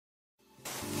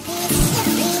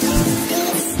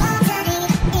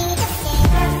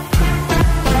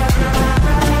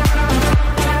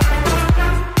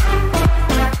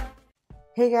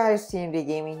guys, TMD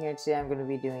Gaming here. Today I'm going to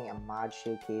be doing a mod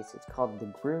showcase. It's called the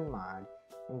Grue mod.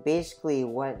 And basically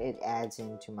what it adds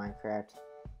into Minecraft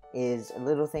is a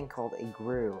little thing called a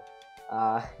Grue.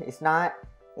 It's not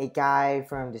a guy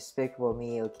from Despicable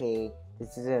Me, okay?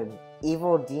 This is an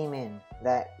evil demon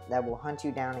that will hunt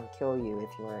you down and kill you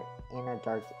if you are in a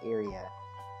dark area.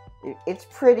 It's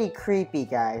pretty creepy,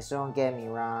 guys, don't get me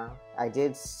wrong. I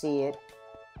did see it,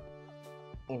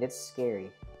 and it's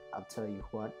scary, I'll tell you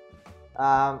what.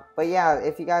 But yeah,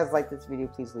 if you guys like this video,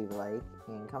 please leave a like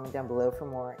and comment down below for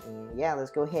more. And yeah,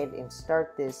 let's go ahead and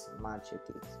start this mod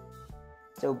showcase.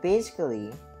 So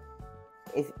basically,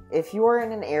 if you are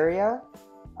in an area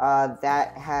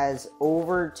that has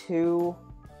over 2%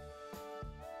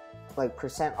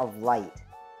 of light,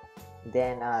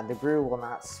 then the Grue will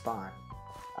not spawn.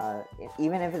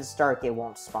 Even if it's dark, it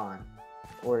won't spawn.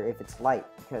 Or if it's light,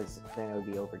 because then it would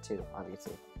be over 2,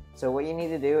 obviously. So what you need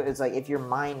to do is, like, if you're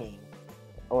mining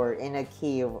or in a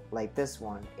cave like this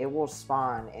one, it will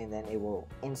spawn and then it will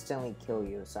instantly kill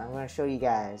you. So I'm going to show you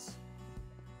guys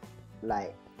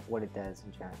like what it does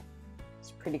in general.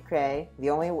 It's pretty cray.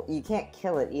 You can't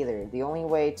kill it either. The only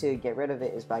way to get rid of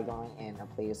it is by going in a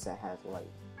place that has light.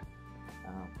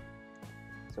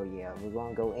 So yeah, we're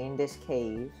going to go in this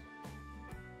cave.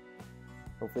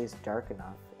 Hopefully it's dark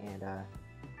enough, and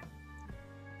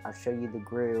I'll show you the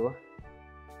Grue,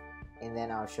 and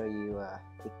then I'll show you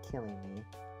it killing me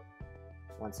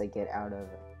once I get out of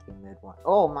game mode 1.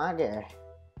 Oh my god!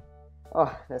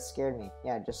 Oh, that scared me.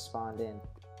 Yeah, it just spawned in.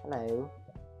 Hello.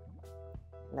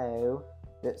 Hello.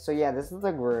 So yeah, this is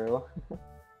the Grue.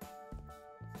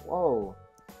 Whoa.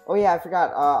 Oh yeah, I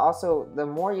forgot. Also, the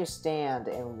more you stand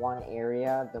in one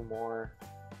area, the more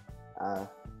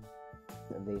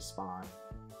they spawn.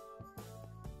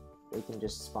 They can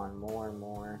just spawn more and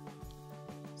more.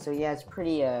 So yeah, it's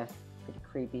pretty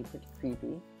creepy,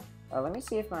 let me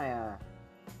see if my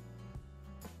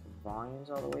volume's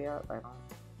all the way up. I don't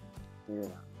hear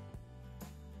them.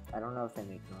 I don't know if they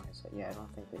make noise. Yeah, I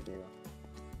don't think they do.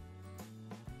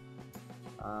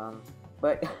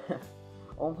 But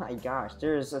oh my gosh,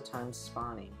 there's a ton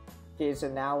spawning. Okay, so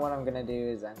now what I'm gonna do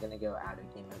is I'm gonna go out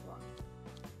of game mode 1.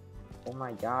 Oh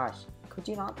my gosh, could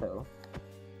you not though?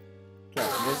 Okay,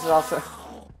 this is also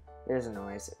there's a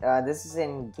noise. This is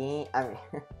in game. I mean,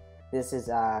 this is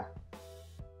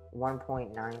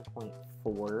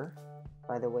 1.9.4,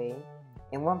 by the way,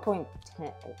 and 1.10.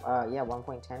 Yeah,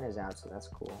 1.10 is out, so that's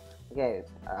cool. Okay,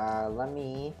 let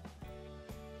me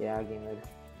get out of game mode.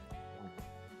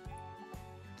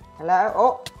 Hello.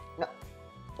 Oh no.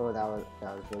 Oh, that was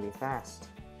really fast.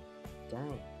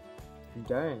 Dang,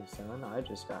 son, I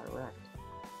just got wrecked.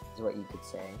 Is what you could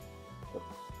say.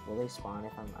 Will they spawn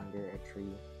if I'm under a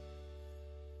tree?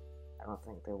 I don't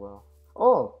think they will.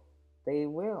 Oh, they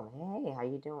will. Hey, how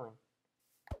you doing?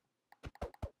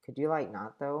 Could you, like,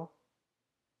 not, though?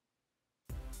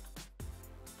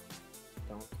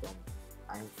 Don't kill me.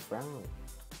 I'm friendly.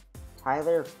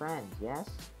 Tyler, friend. Yes?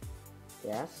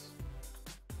 Yes?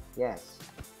 Yes.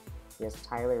 Yes,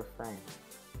 Tyler, friend.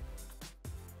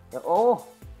 Oh!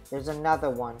 There's another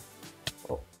one.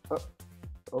 Oh.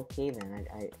 Okay then,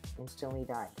 I instantly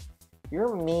died.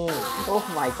 You're mean. Oh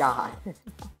my god.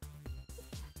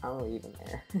 I'm leaving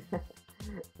there.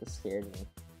 It scared me.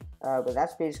 But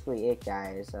that's basically it,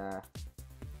 guys. It's a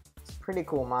pretty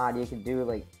cool mod. You could do,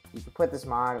 like, you could put this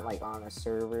mod like on a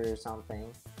server or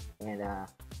something and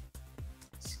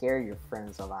scare your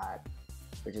friends a lot,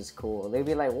 which is cool. They'd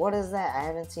be like, what is that? I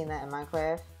haven't seen that in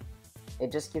Minecraft.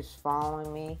 It just keeps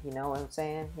following me, you know what I'm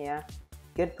saying? Yeah.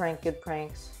 Good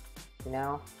pranks. You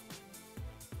know?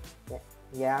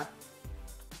 Yeah.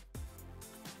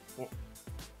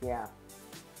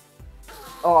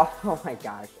 Oh my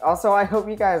gosh. Also, I hope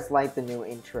you guys like the new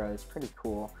intro. It's pretty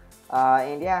cool.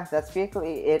 And yeah, that's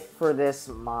basically it for this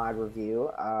mod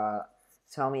review.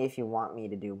 Tell me if you want me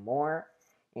to do more.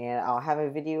 And I'll have a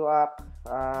video up,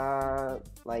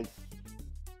 like,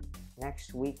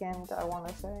 next weekend, I want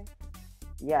to say.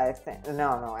 Yeah,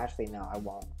 no, actually, no, I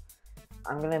won't.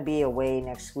 I'm gonna be away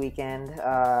next weekend.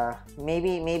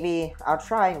 Maybe I'll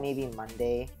try maybe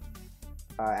Monday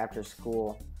after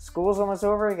school. School's almost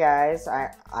over, guys.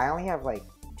 I only have like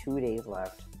 2 days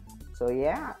left. So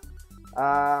yeah.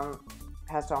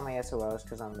 Passed all my SOLs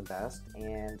because I'm the best.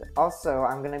 And also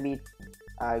I'm gonna be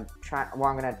I'm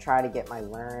gonna try to get my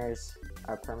learner's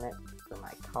permit for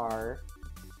my car.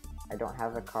 I don't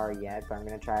have a car yet, but I'm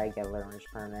gonna try to get a learner's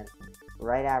permit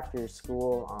right after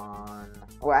school on,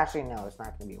 well, actually no, it's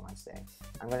not gonna be Wednesday.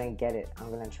 I'm gonna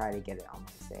try to get it on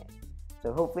Wednesday.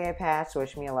 So hopefully I pass.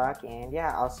 Wish me luck, and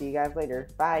yeah, I'll see you guys later.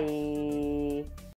 Bye.